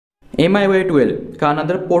MIUI 12 का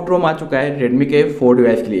another port रोम आ चुका है Redmi के 4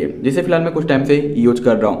 डिवाइस के लिए, जिसे फिलहाल मैं कुछ टाइम से यूज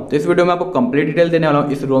कर रहा हूँ। तो इस वीडियो में आपको कंप्लीट डिटेल देने वाला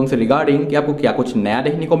हूँ इस रोम से रिगार्डिंग कि आपको क्या कुछ नया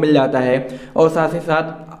देखने को मिल जाता है और साथ ही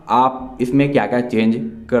साथ आप इसमें क्या क्या चेंज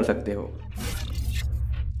कर सकते हो।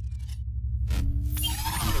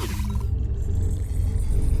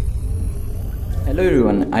 Hello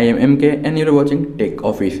everyone, I am MK and you are watching take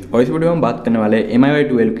office. और इस वीडियो में हम बात करने वाले MIUI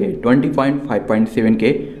 12 के 20.5.7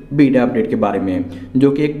 के बीटा अपडेट के बारे में, जो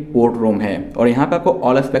कि एक पोर्ट रोम है। और यहाँ पे आपको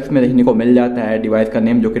ऑल एस्पेक्ट्स में देखने को मिल जाता है डिवाइस का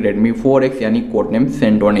नेम, जो कि Redmi 4X यानी कोड नेम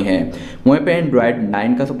सेंटोनी है। वहीं पे Android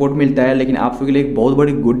 9 का सपोर्ट मिलता है, लेकिन आप सबके लिए एक बहुत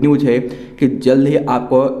बड़ी गुड न्यूज़ है कि जल्द ही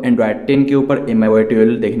आपको Android 10 के ऊपर MIUI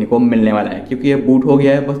 12 देखने को मिलने वाला है, क्योंकि ये बूट हो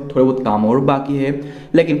गया है, बस थोड़े बहुत काम और बाकी है।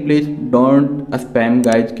 लेकिन प्लीज़ डोंट स्पैम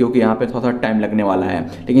गाइज, क्योंकि यहाँ पे थोड़ा सा टाइम लगने वाला है,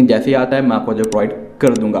 लेकिन जैसे ही आता है मैं आपको जो प्रोवाइड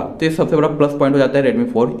कर दूंगा। तो ये सबसे बड़ा प्लस पॉइंट हो जाता है Redmi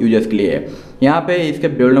 4 यूजर्स के लिए। यहाँ पे इसके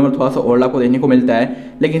बिल्ड नंबर थोड़ा सा और आपको देखने को मिलता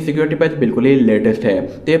है, लेकिन सिक्योरिटी पैच बिल्कुल ही लेटेस्ट है।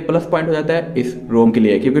 तो ये प्लस पॉइंट हो जाता है इस रोम के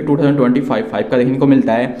लिए, क्योंकि 2025 का देखने को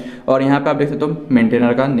मिलता है। और यहाँ पे आप देख सकते हो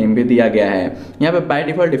मेंटेनर का नेम भी दिया गया है। यहाँ पे बाय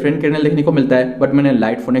डिफॉल्ट डिफरेंट कर्नल देखने को मिलता है, बट मैंने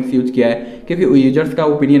Lite4Nex यूज किया है, क्योंकि यूजर्स का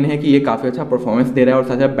ओपिनियन है कि ये काफ़ी अच्छा परफॉर्मेंस दे रहा है और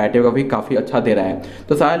साथ साथ बैटरी का भी काफ़ी अच्छा दे रहा है।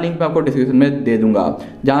 तो सारा लिंक मैं आपको डिस्क्रिप्शन में दे दूंगा,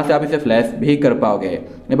 जहाँ से आप इसे फ्लैश भी कर पाओगे।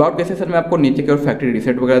 अबाउट के सेक्शन में आपको नीचे की ओर फैक्ट्री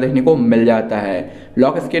रीसेट वगैरह देखने को मिल जाता है।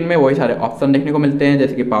 लॉक स्क्रीन में वही सारे ऑप्शन देखने को मिलते हैं,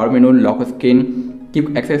 जैसे कि पावर मेनू, lock screen,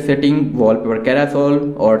 keep access setting, wallpaper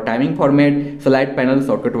कैरासोल और timing format, slide panel,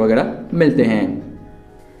 shortcut वगैरह मिलते हैं।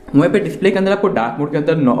 वहीं पे डिस्प्ले के अंदर आपको डार्क मोड के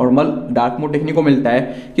अंदर नॉर्मल डार्क मोड देखने को मिलता है,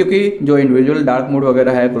 क्योंकि जो इंडिविजुअल डार्क मोड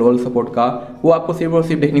वगैरह है ग्लोबल सपोर्ट का, वो आपको सिर्फ और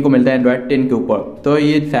सिर्फ देखने को मिलता है Android 10 के ऊपर। तो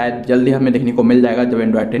ये शायद जल्दी हमें देखने को मिल जाएगा जब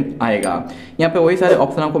Android 10 आएगा। यहाँ पे वही सारे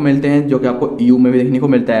ऑप्शन आपको मिलते हैं जो कि आपको EU में भी देखने को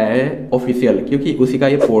मिलता है ऑफिशियल, क्योंकि उसी का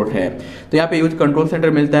ये पोर्ट है। तो यहाँ पे यूज कंट्रोल सेंटर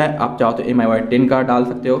मिलता है, आप चाहो तो MIUI 10 का डाल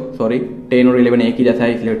सकते हो, सॉरी 10 और 11 एक ही जैसा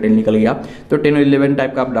है, इसलिए 10 निकल गया, तो 10 और 11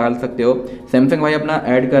 टाइप का आप डाल सकते हो। सैमसंग भाई अपना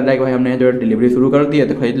ऐड कर रहा है कि भाई हमने जो डिलीवरी शुरू कर दी है,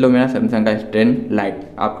 तो खरीद लो मेरा सैमसंग का S10 Lite।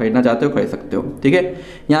 आप खरीदना चाहते हो खरीद सकते हो, ठीक है।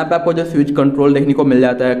 यहाँ पे आपको जो स्विच कंट्रोल देखने को मिल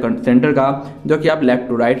जाता है सेंटर का, जो कि आप left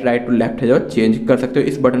to right, right to left है जो चेंज कर सकते हो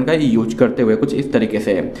इस बटन का यूज करते हुए, कुछ इस तरीके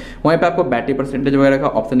से। वहीं पे आपको बैटरी परसेंटेज वगैरह का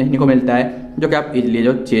ऑप्शन देखने को मिलता है, जो कि आप इजीली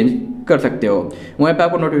जो चेंज कर सकते हो। वहीं पे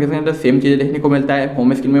आपको नोटिफिकेशन के अंदर सेम चीज़ें देखने को मिलता है।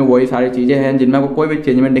 होम स्क्रीन में वही सारी चीज़ें हैं जिनमें आपको कोई भी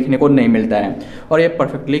चेंजमेंट देखने को नहीं मिलता है, और ये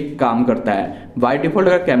परफेक्टली काम करता है। बाय डिफॉल्ट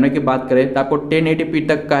अगर कैमरे की बात करें तो आपको 1080p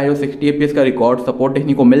तक का है जो 60 fps का रिकॉर्ड सपोर्ट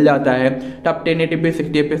देखने को मिल जाता है। तो आप 1080p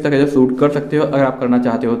 60 fps तक है जो शूट कर सकते हो अगर आप करना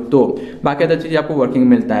चाहते हो तो। बाकी अदर चीज़ आपको वर्किंग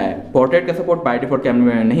मिलता है। पोर्ट्रेट का सपोर्ट बाय डिफॉल्ट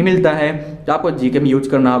कैमरे में नहीं मिलता है, तो आपको GCam यूज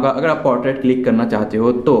करना होगा अगर आप पोर्ट्रेट क्लिक करना चाहते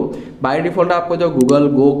हो तो। बाय डिफॉल्ट आपको जो गूगल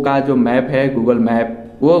गो का जो मैप है, गूगल मैप,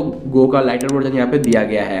 वो गो का लाइटर वर्जन यहाँ पे दिया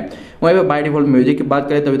गया है। वहीं पे बाय डिफॉल्ट म्यूजिक की बात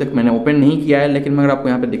करें तो अभी तक मैंने ओपन नहीं किया है, लेकिन मैं अगर आपको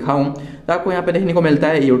यहाँ पे दिखाऊं तो आपको यहाँ पे देखने को मिलता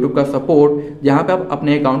है यूट्यूब का सपोर्ट, जहाँ पे आप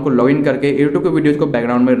अपने अकाउंट को लॉगिन करके यूट्यूब के वीडियोज को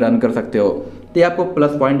बैकग्राउंड में रन कर सकते हो। तो ये आपको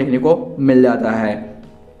प्लस पॉइंट देखने को मिल जाता है।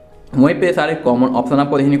 वहीं पे सारे कॉमन ऑप्शन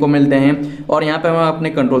आपको देखने को मिलते हैं। और यहाँ पे हम अपने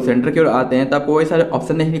कंट्रोल सेंटर की ओर आते हैं तो आपको वही सारे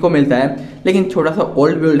ऑप्शन देखने को मिलता है, लेकिन छोटा सा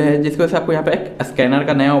ओल्ड बिल्ड है, जिसकी वजह से आपको यहाँ पे एक स्कैनर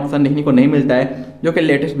का नया ऑप्शन देखने को नहीं मिलता है, जो कि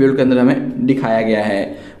लेटेस्ट बिल्ड के अंदर हमें दिखाया गया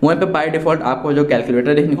है। वहीं पे बाय डिफॉल्ट आपको जो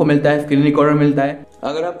कैलकुलेटर देखने को मिलता है, स्क्रीन रिकॉर्डर मिलता है।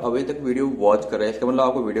 अगर आप अभी तक वीडियो वॉच कर रहे हैं, इसका मतलब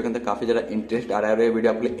आपको वीडियो के अंदर काफी ज्यादा इंटरेस्ट आ रहा है और ये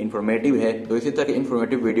वीडियो आपके लिए इन्फॉर्मेटिव है। तो इसी तरह के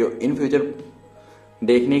इन्फॉर्मेटिव वीडियो इन फ्यूचर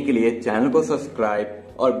देखने के लिए चैनल को सब्सक्राइब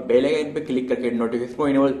और बेल आइकन पे क्लिक करके नोटिफिकेशन को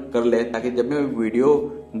इनेबल कर ले, ताकि जब मैं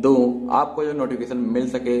वीडियो दूं आपको जो नोटिफिकेशन मिल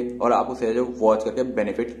सके और आप उसे जो वॉच करके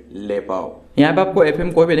बेनिफिट ले पाओ। यहाँ पे आपको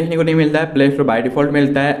FM कोई भी देखने को नहीं मिलता है, प्ले स्टोर बाय डिफॉल्ट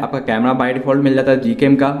मिलता है, आपका कैमरा बाय डिफॉल्ट मिल जाता है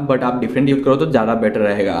GCam का, बट आप डिफरेंट यूज करो तो ज्यादा बेटर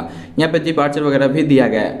रहेगा। यहाँ पे जिप आर्चर वगैरह भी दिया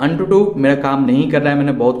गया है। Antutu मेरा काम नहीं कर रहा है,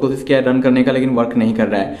 मैंने बहुत कोशिश किया है रन करने का, लेकिन वर्क नहीं कर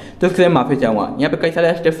रहा है, तो इसके लिए माफी चाहूंगा। यहाँ पे कई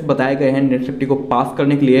सारे स्टेप्स बताए गए हैं नेट सेफ्टी को पास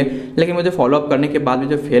करने के लिए, लेकिन मुझे फॉलो अप करने के बाद भी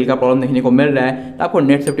जो फेल का प्रॉब्लम देखने को मिल रहा है, तो आपको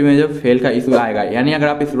नेट सेफ्टी में जो फेल का इशू आएगा। यानी अगर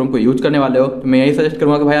आप इस रूम को यूज करने वाले हो तो मैं यही सजेस्ट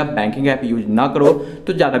करूंगा कि भाई आप बैंकिंग ऐप यूज ना करो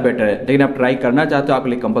तो ज्यादा बेटर है, लेकिन आप ट्राई करना चाहते हो, आपके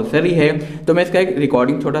लिए कंपलसरी है। तो मैं इसका एक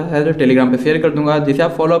रिकॉर्डिंग छोटा सा है जो टेलीग्राम पे शेयर कर दूंगा, जिसे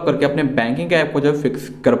आप फॉलो अप करके अपने बैंकिंग ऐप को जो फिक्स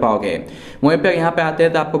कर पाओगे। वहीं पे यहाँ पे आते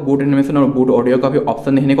हैं तो आपको बूट एनिमेशन और बूट ऑडियो का भी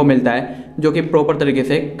ऑप्शन देखने को मिलता है, जो कि प्रॉपर तरीके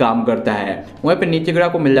से काम करता है। वहीं पे नीचे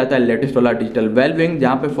आपको मिल जाता है लेटेस्ट वाला डिजिटल वेलबिंग,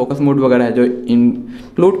 जहाँ पे फोकस मोड वगैरह है जो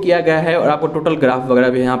इंक्लूड किया गया है, और आपको टोटल ग्राफ वगैरह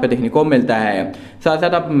भी यहाँ पे देखने को मिलता है। साथ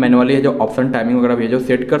साथ आप मैनुअली जो ऑप्शन टाइमिंग वगैरह भी जो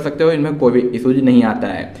सेट कर सकते हो, इनमें कोई भी इशूज नहीं आता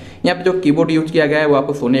है। यहाँ पे जो कीबोर्ड यूज किया गया है वो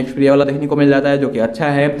आपको सोनी एक्सपीरिया वाला देखने को मिल जाता है, जो कि अच्छा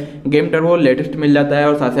है। गेम टर्बो लेटेस्ट मिल जाता है,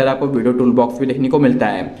 और साथ साथ आपको वीडियो टूल बॉक्स भी देखने को मिलता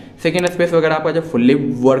है। सेकेंड स्पेस वगैरह आपका जो फुल्ली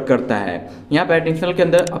वर्क करता है। यहाँ पे एडिशनल के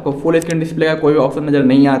अंदर आपको फुल स्क्रीन डिस्प्ले का कोई भी ऑप्शन नजर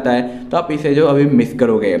नहीं आता है, तो आप इसे जो अभी मिस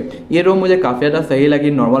करोगे। ये रोम मुझे काफ़ी ज़्यादा सही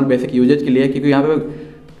लगी नॉर्मल बेसिक यूजेज के लिए, क्योंकि यहाँ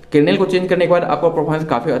पे कर्नेल को चेंज करने के बाद आपको परफॉर्मेंस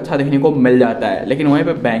काफ़ी अच्छा देखने को मिल जाता है, लेकिन वहीं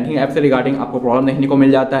पे बैंकिंग ऐप से रिगार्डिंग आपको प्रॉब्लम देखने को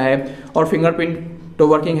मिल जाता है। और फिंगरप्रिंट तो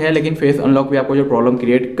वर्किंग है, लेकिन फेस अनलॉक भी आपको जो प्रॉब्लम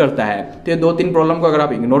क्रिएट करता है। तो ये 2-3 प्रॉब्लम को अगर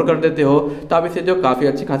आप इग्नोर कर देते हो तो आप इससे जो काफ़ी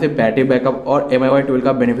अच्छे खासे बैटरी बैकअप और MIUI 12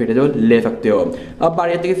 का बेनिफिट है जो ले सकते हो। अब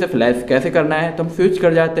बारी आती है इसे फ्लैश कैसे करना है, तो हम स्विच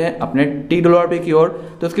कर जाते हैं अपने TWRP की ओर।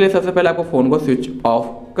 तो उसके लिए सबसे पहले आपको फ़ोन को स्विच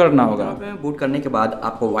ऑफ करना होगा। बूट करने के बाद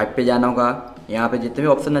आपको वाइप पे जाना होगा। यहाँ पे जितने भी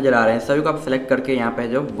ऑप्शन नजर आ रहे हैं सभी को आप सेलेक्ट करके यहाँ पे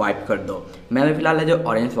जो वाइप कर दो। मैं अभी फिलहाल है जो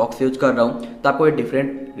ऑरेंज बॉक्स यूज कर रहा हूँ, तो आपको ये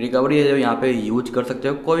डिफरेंट रिकवरी है जो यहाँ पे यूज कर सकते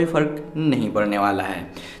हो, कोई फर्क नहीं पड़ने वाला है।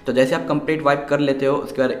 तो जैसे आप कंप्लीट वाइप कर लेते हो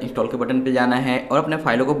उसके बाद इंस्टॉल के बटन पे जाना है और अपने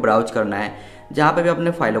फाइलों को ब्राउज करना है जहाँ पे भी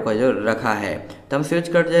अपने फाइलों का जो रखा है। तो हम स्विच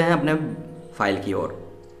करते हैं अपने फाइल की ओर।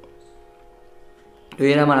 तो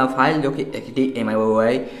ये हमारा फाइल जो कि HDMI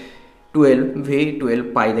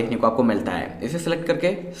 12v12 पाई देखने को आपको मिलता है। इसे सेलेक्ट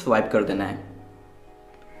करके स्वाइप कर देना है।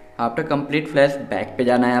 आफ्टर कंप्लीट फ्लैश बैक पे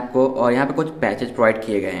जाना है आपको और यहाँ पे कुछ पैचेज प्रोवाइड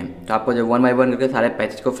किए गए हैं, तो आपको जो 1 बाय 1 करके सारे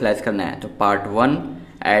पैचेज को फ्लैश करना है। तो पार्ट 1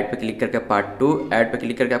 ऐड पे क्लिक करके पार्ट 2 ऐड पे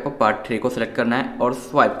क्लिक करके आपको पार्ट 3 को सिलेक्ट करना है और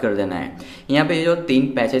स्वाइप कर देना है। यहाँ पे ये जो 3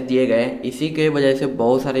 पैचेज दिए गए इसी के वजह से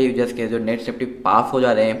बहुत सारे यूजर्स के जो नेट सेफ्टी पास हो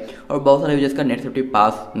जा रहे हैं और बहुत सारे यूजर्स का नेट सेफ्टी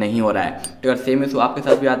पास नहीं हो रहा है। तो अगर सेम इशू आपके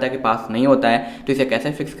साथ भी आता है कि पास नहीं होता है तो इसे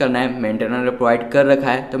कैसे फिक्स करना है मेंटेनर ने प्रोवाइड कर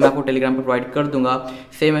रखा है, तो मैं आपको टेलीग्राम पर प्रोवाइड कर दूंगा।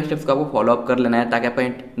 सेम स्टेप्स को आपको फॉलोअप कर लेना है ताकि आपका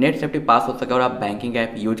नेट सेफ्टी पास हो सके और आप बैंकिंग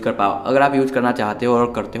ऐप यूज कर पाओ, अगर आप यूज करना चाहते हो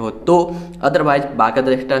और करते हो तो। अदरवाइज बाकी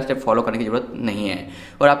अदर एक्स्ट्रा स्टेप फॉलो करने की जरूरत नहीं है।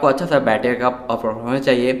 और आपको अच्छा सा बैटरी का परफॉर्मेंस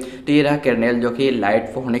चाहिए तो ये रहा कर्नेल जो कि लाइट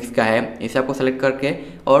फोनिक्स का है, इसे आपको सेलेक्ट करके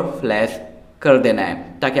और फ्लैश कर देना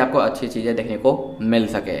है ताकि आपको अच्छी चीज़ें देखने को मिल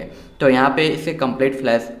सके। तो यहाँ पे इससे कंप्लीट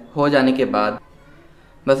फ्लैश हो जाने के बाद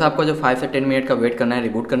बस आपको जो 5 से 10 मिनट का वेट करना है।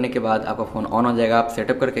 रिबूट करने के बाद आपका फ़ोन ऑन हो जाएगा, आप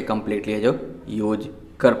सेटअप करके कम्प्लीटली जो यूज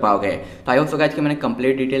कर पाओगे। तो आई होप सो गाइस कि मैंने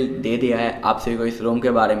कंप्लीट डिटेल दे दिया है आप सभी को इस रूम के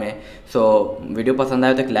बारे में। सो वीडियो पसंद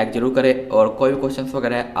आए तो एक लाइक जरूर करें और कोई भी क्वेश्चंस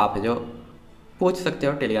वगैरह आप जो पूछ सकते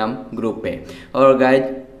हो टेलीग्राम ग्रुप पे। और गाइज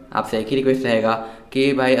आपसे एक ही रिक्वेस्ट रहेगा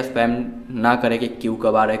कि भाई स्पैम ना करें कि क्यों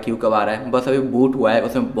कब आ रहा है क्यों कब आ रहा है। बस अभी बूट हुआ है,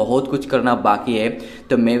 उसमें बहुत कुछ करना बाकी है,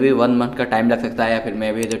 तो मे भी 1 मंथ का टाइम लग सकता है या फिर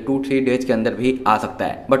मे भी जो 2-3 डेज के अंदर भी आ सकता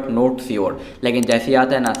है, बट नोट श्योर। लेकिन जैसे ही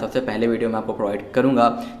आता है ना सबसे पहले वीडियो मैं आपको प्रोवाइड करूँगा,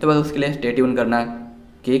 तो बस उसके लिए स्टे ट्यून करना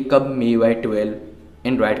कि कब MIUI 12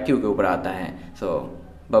 एंड्रॉयड क्यों के ऊपर आता है। सो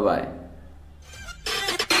बाय बाय।